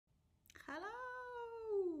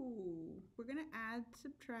we're going to add,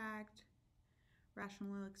 subtract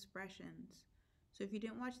rational expressions. So if you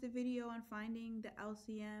didn't watch the video on finding the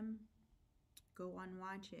LCM, go on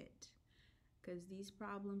watch it, because these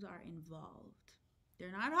problems are involved.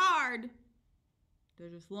 They're not hard, they're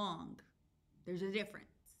just long. There's a difference.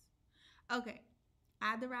 Okay,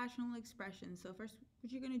 add the rational expressions. So first,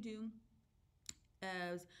 what you're going to do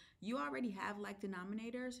is you already have like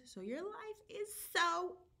denominators, so your life is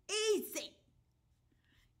so easy.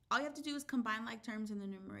 All you have to do is combine like terms in the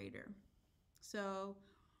numerator. So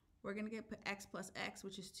we're going to get put x plus x,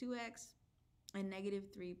 which is 2x, and negative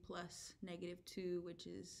 3 plus negative 2, which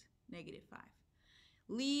is negative 5.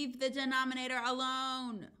 Leave the denominator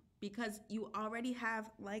alone because you already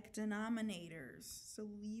have like denominators. So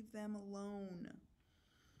leave them alone.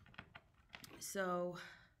 So,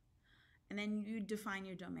 and then you define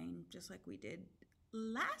your domain just like we did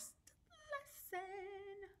last lesson.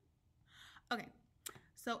 Okay,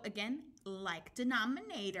 so again, like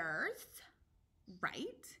denominators,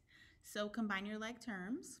 right? So combine your like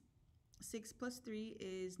terms. 6 plus 3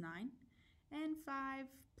 is 9, and 5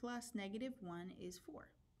 plus negative 1 is 4.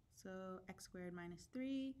 So x squared minus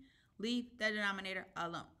 3. Leave the denominator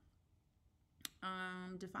alone.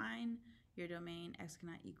 Define your domain. X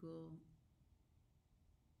cannot equal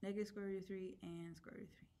negative square root of 3 and square root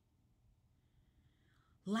of 3.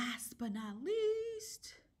 Last but not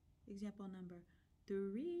least, example number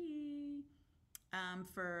 3.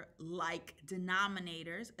 For like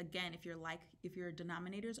denominators, again, if your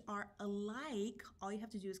denominators are alike, all you have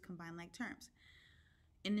to do is combine like terms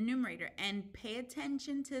in the numerator, and pay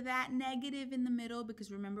attention to that negative in the middle,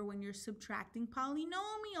 because remember, when you're subtracting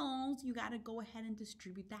polynomials, you got to go ahead and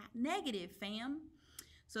distribute that negative, fam.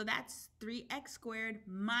 So that's 3x squared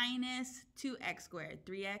minus 2x squared.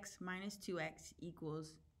 3x minus 2x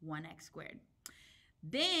equals 1x squared.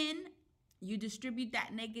 Then you distribute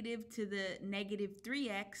that negative to the negative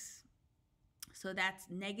 3x. So that's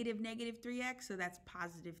negative 3x, so that's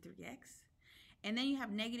positive 3x. And then you have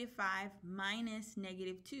negative 5 minus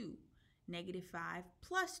negative 2. Negative 5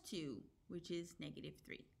 plus 2, which is negative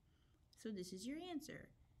 3. So this is your answer.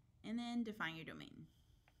 And then define your domain,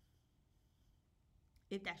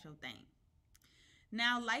 if that's your thing.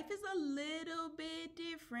 Now, life is a little bit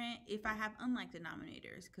different if I have unlike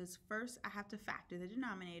denominators, because first I have to factor the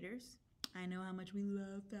denominators. I know how much we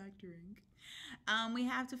love factoring. We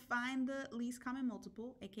have to find the least common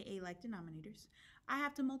multiple, aka like denominators. I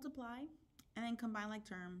have to multiply and then combine like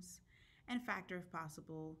terms and factor if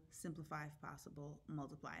possible, simplify if possible,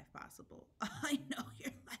 multiply if possible. I know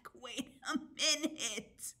you're like, wait a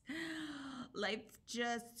minute. Life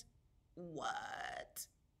just, what?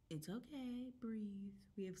 It's okay, breathe.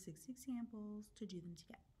 We have 6 examples to do them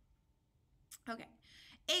together. Okay,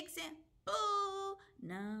 example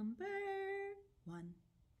number 1.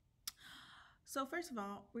 So first of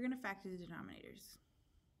all, we're going to factor the denominators.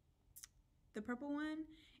 The purple one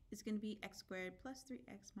is going to be x squared plus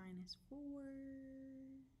 3x minus 4.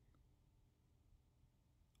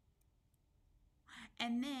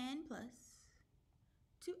 And then plus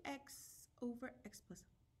 2x over x plus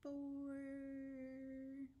 4.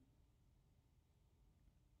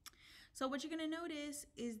 So what you're going to notice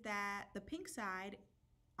is that the pink side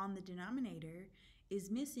on the denominator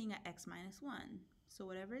is missing a x minus 1. So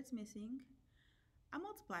whatever it's missing, I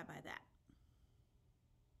multiply by that.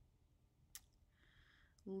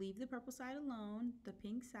 Leave the purple side alone. The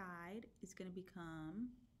pink side is going to become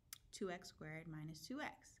 2x squared minus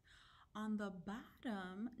 2x. On the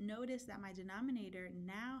bottom, notice that my denominator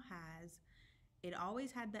now has, it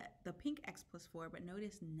always had the pink x plus 4, but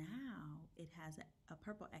notice now it has a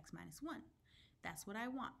purple x minus 1. That's what I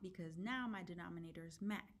want, because now my denominators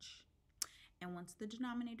match. And once the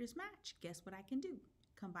denominators match, guess what I can do?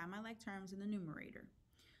 Combine my like terms in the numerator.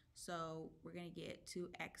 So we're going to get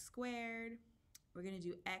 2x squared. We're going to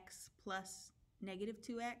do x plus negative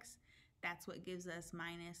 2x. That's what gives us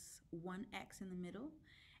minus 1x in the middle.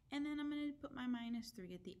 And then I'm going to put my minus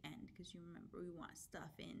 3 at the end, because you remember we want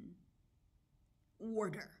stuff in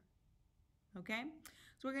order. Okay?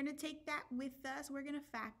 So we're going to take that with us. We're going to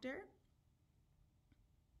factor.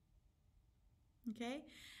 Okay?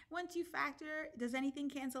 Once you factor, does anything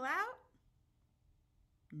cancel out?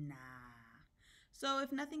 Nah. So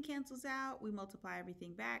if nothing cancels out, we multiply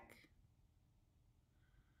everything back.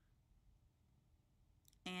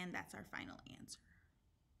 And that's our final answer.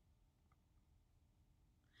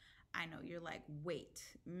 I know you're like, wait,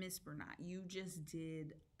 Miss Bernat, you just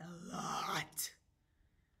did a lot.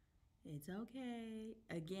 It's okay.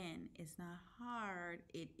 Again, it's not hard.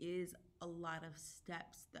 It is a lot of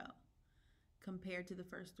steps though, compared to the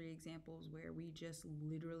first 3 examples where we just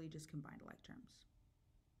literally just combined like terms.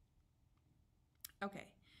 Okay.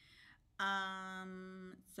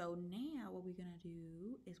 So now what we're gonna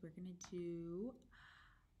do is we're gonna do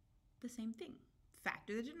the same thing.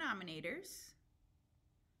 Factor the denominators.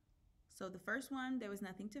 So the first one, there was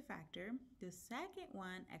nothing to factor. The second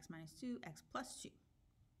one, x minus 2, x plus 2.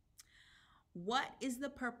 What is the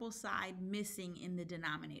purple side missing in the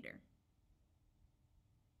denominator?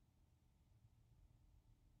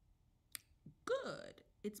 Good.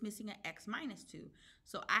 It's missing an x minus 2.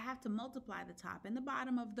 So I have to multiply the top and the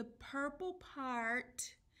bottom of the purple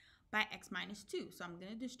part by x minus 2. So I'm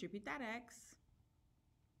going to distribute that x.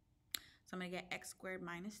 So I'm going to get x squared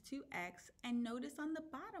minus 2x. And notice on the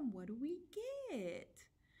bottom, what do we get?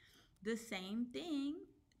 The same thing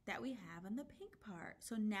that we have on the pink part.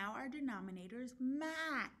 So now our denominators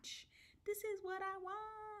match. This is what I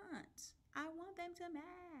want. I want them to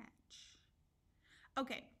match.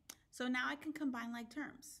 Okay, so now I can combine like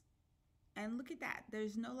terms. And look at that.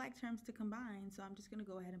 There's no like terms to combine, so I'm just going to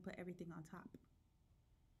go ahead and put everything on top.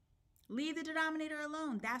 Leave the denominator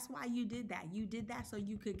alone. That's why you did that. You did that so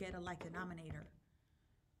you could get a like denominator.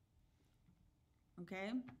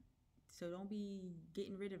 Okay? So don't be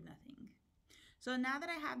getting rid of nothing. So now that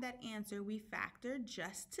I have that answer, we factor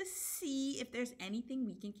just to see if there's anything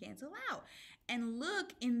we can cancel out. And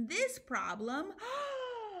look, in this problem,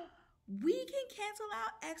 we can cancel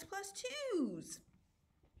out x plus 2's.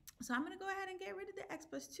 So I'm going to go ahead and get rid of the x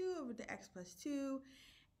plus 2 over the x plus 2.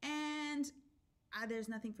 And there's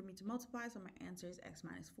nothing for me to multiply, so my answer is x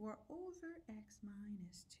minus 4 over x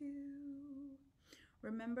minus 2.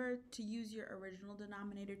 Remember to use your original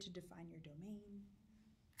denominator to define your domain.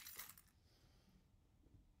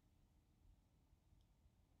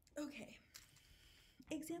 Okay,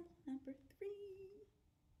 example number 3.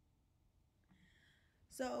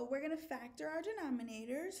 So we're going to factor our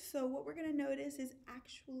denominators. So what we're going to notice is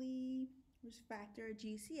actually let's factor a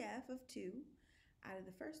GCF of 2 out of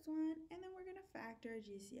the first one, and then we're going to factor a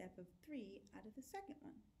GCF of 3 out of the second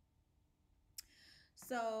one.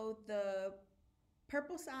 So the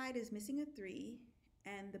purple side is missing a 3,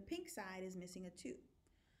 and the pink side is missing a 2.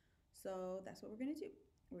 So that's what we're going to do.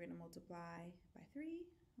 We're going to multiply by 3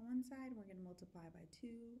 on one side, and we're going to multiply by 2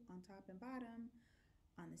 on top and bottom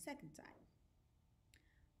on the second side.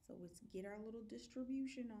 So let's get our little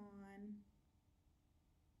distribution on.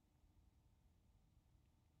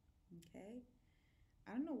 Okay.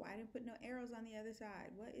 I don't know why I didn't put no arrows on the other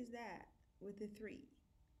side. What is that with the 3?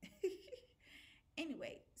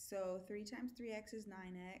 Anyway, so 3 times 3x is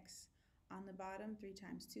 9x. On the bottom, 3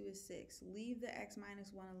 times 2 is 6. Leave the x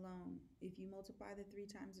minus 1 alone. If you multiply the 3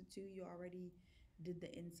 times the 2, you already did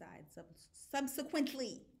the inside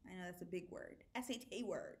subsequently. I know that's a big word. SAT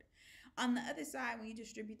word. On the other side, when you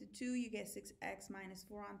distribute the 2, you get 6x minus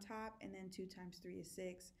 4 on top, and then 2 times 3 is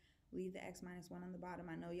 6. Leave the x minus 1 on the bottom.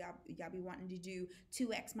 I know y'all be wanting to do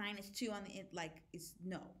 2x minus 2 on the end. Like, it's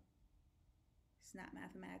no. It's not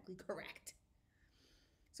mathematically correct.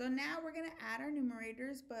 So now we're going to add our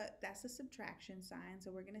numerators, but that's a subtraction sign.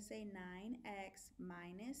 So we're going to say 9x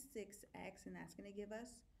minus 6x, and that's going to give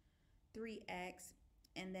us 3x.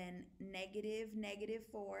 And then negative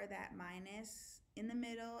 4, that minus in the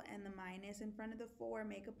middle and the minus in front of the 4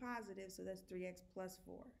 make a positive, so that's 3x plus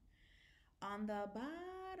 4. On the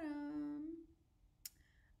bottom,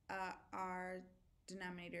 our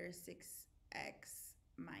denominator is 6x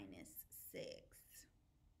minus 6.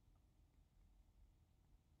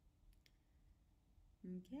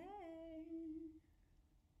 Okay.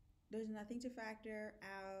 There's nothing to factor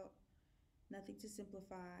out, nothing to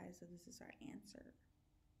simplify, so this is our answer.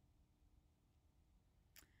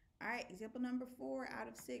 All right, example number 4 out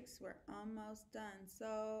of 6. We're almost done.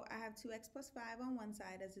 So I have 2x plus 5 on one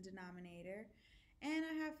side as a denominator, and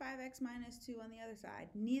I have 5x minus 2 on the other side.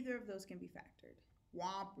 Neither of those can be factored.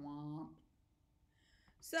 Womp womp.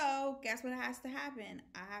 So guess what has to happen?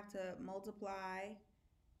 I have to multiply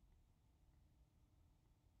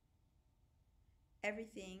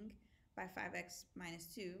everything by 5x minus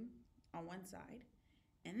 2 on one side,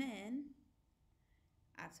 and then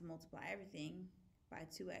I have to multiply everything by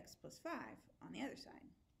 2x plus 5 on the other side.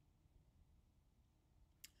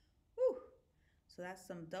 Whew. So that's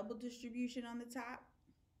some double distribution on the top,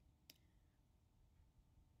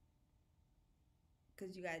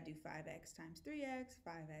 because you got to do 5x times 3x,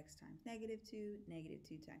 5x times negative 2, negative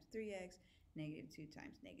 2 times 3x, negative 2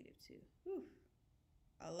 times negative 2. Whew.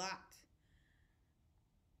 A lot.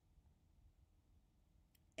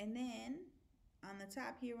 And then on the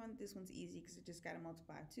top here, this one's easy because it just got to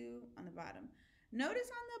multiply 2 on the bottom. Notice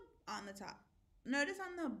on the top. Notice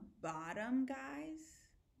on the bottom, guys.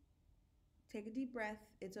 Take a deep breath.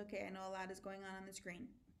 It's okay. I know a lot is going on the screen.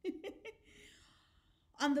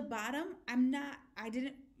 On the bottom, I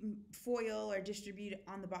didn't FOIL or distribute it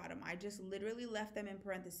on the bottom. I just literally left them in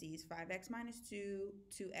parentheses, 5x minus 2,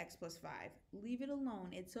 2x plus 5. Leave it alone.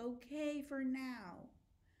 It's okay for now.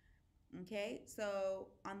 Okay, so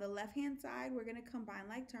on the left-hand side, we're going to combine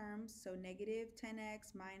like terms. So negative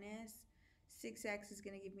 10x minus 6x is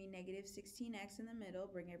going to give me negative 16x in the middle.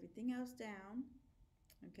 Bring everything else down.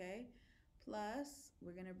 Okay, plus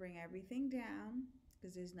we're going to bring everything down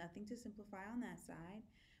because there's nothing to simplify on that side.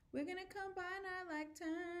 We're going to combine our like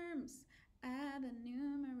terms. Add the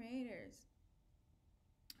numerators.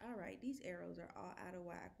 All right, these arrows are all out of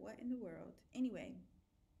whack. What in the world? Anyway,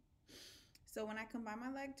 so when I combine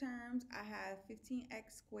my like terms, I have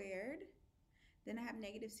 15x squared. Then I have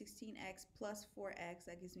negative 16x plus 4x.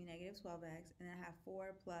 That gives me negative 12x. And then I have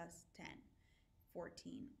 4 plus 10,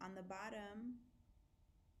 14. On the bottom,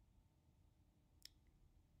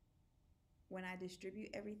 when I distribute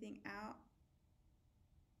everything out,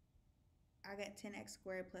 I get 10x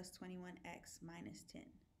squared plus 21x minus 10.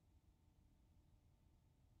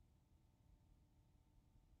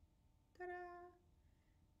 Ta-da!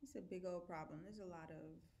 It's a big old problem. There's a lot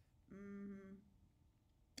of,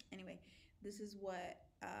 Anyway, this is what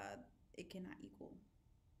it cannot equal.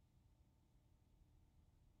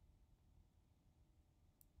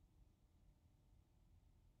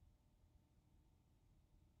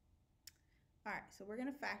 All right, so we're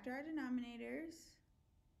going to factor our denominators.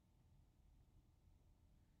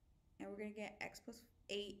 And we're going to get x plus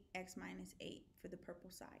 8, x minus 8 for the purple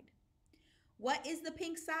side. What is the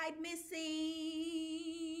pink side missing?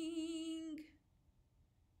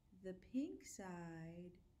 The pink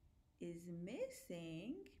side is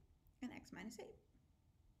missing an x minus 8.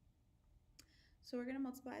 So we're going to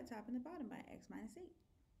multiply the top and the bottom by x minus 8.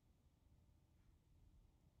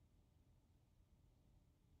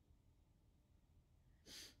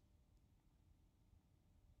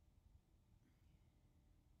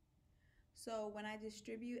 So when I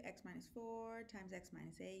distribute x minus 4 times x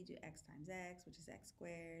minus 8, do x times x, which is x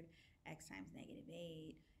squared, x times negative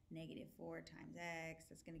 8, negative 4 times x,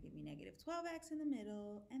 that's going to give me negative 12x in the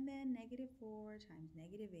middle, and then negative 4 times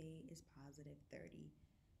negative 8 is positive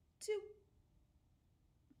 32.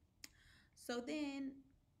 So then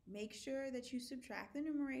make sure that you subtract the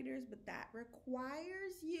numerators, but that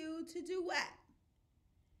requires you to do what?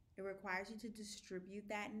 It requires you to distribute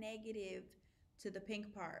that negative to the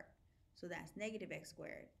pink part. So that's negative x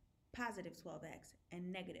squared, positive 12x,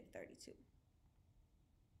 and negative 32.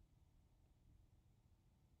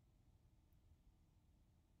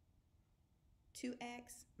 Two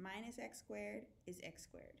x minus x squared is x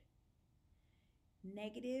squared.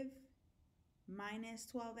 Negative minus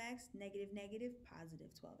 12x, negative, negative,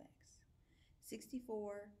 positive 12x.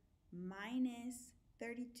 64 minus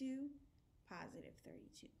 32, positive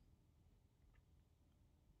 32.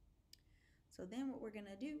 So then what we're going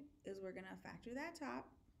to do is we're going to factor that top.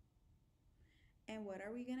 And what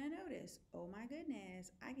are we going to notice? Oh my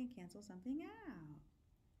goodness, I can cancel something out.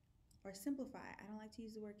 Or simplify. I don't like to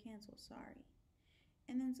use the word cancel, sorry.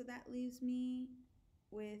 And then so that leaves me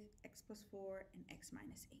with x plus 4 and x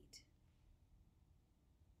minus 8.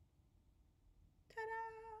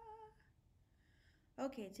 Ta-da!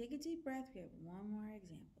 Okay, take a deep breath. We have one more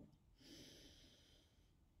example.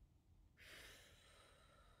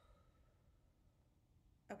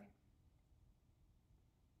 Okay.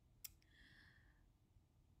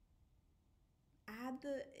 Add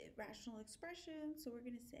the rational expression. So we're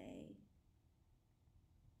going to say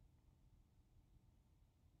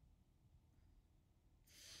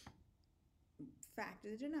factor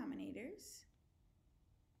the denominators.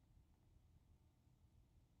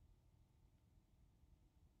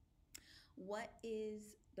 What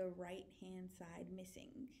is the right-hand side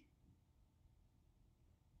missing?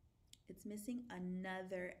 It's missing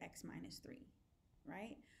another x minus 3,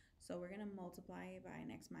 right? So we're going to multiply it by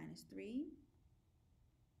an x minus 3.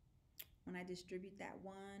 When I distribute that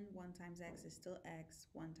 1 times x is still x.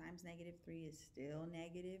 1 times negative 3 is still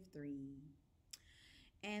negative 3.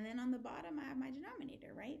 And then on the bottom, I have my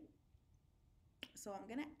denominator, right? So I'm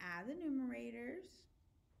going to add the numerators.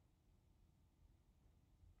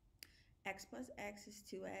 X plus x is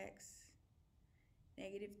 2x.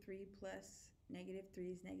 Negative 3 plus negative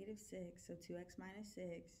 3 is negative 6, so 2x minus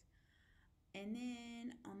 6. And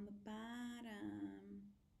then on the bottom,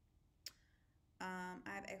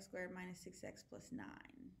 I have x squared minus 6x plus 9.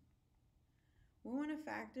 We want to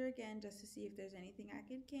factor again just to see if there's anything I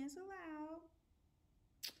could cancel out.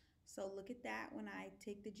 So look at that. When I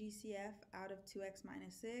take the GCF out of 2x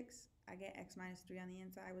minus 6, I get x minus 3 on the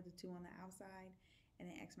inside with the 2 on the outside, and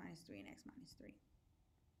then x minus 3 and x minus 3.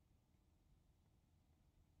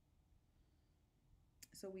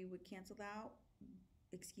 So we would cancel out,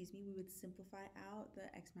 we would simplify out the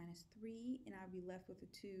x minus 3, and I'd be left with a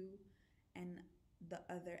 2 and the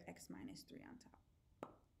other x minus 3 on top.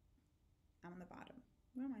 On the bottom.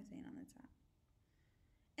 What am I saying on the top?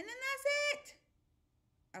 And then that's it.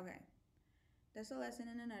 Okay. That's the lesson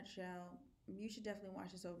in a nutshell. You should definitely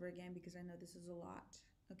watch this over again because I know this is a lot.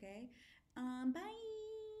 Okay? Bye.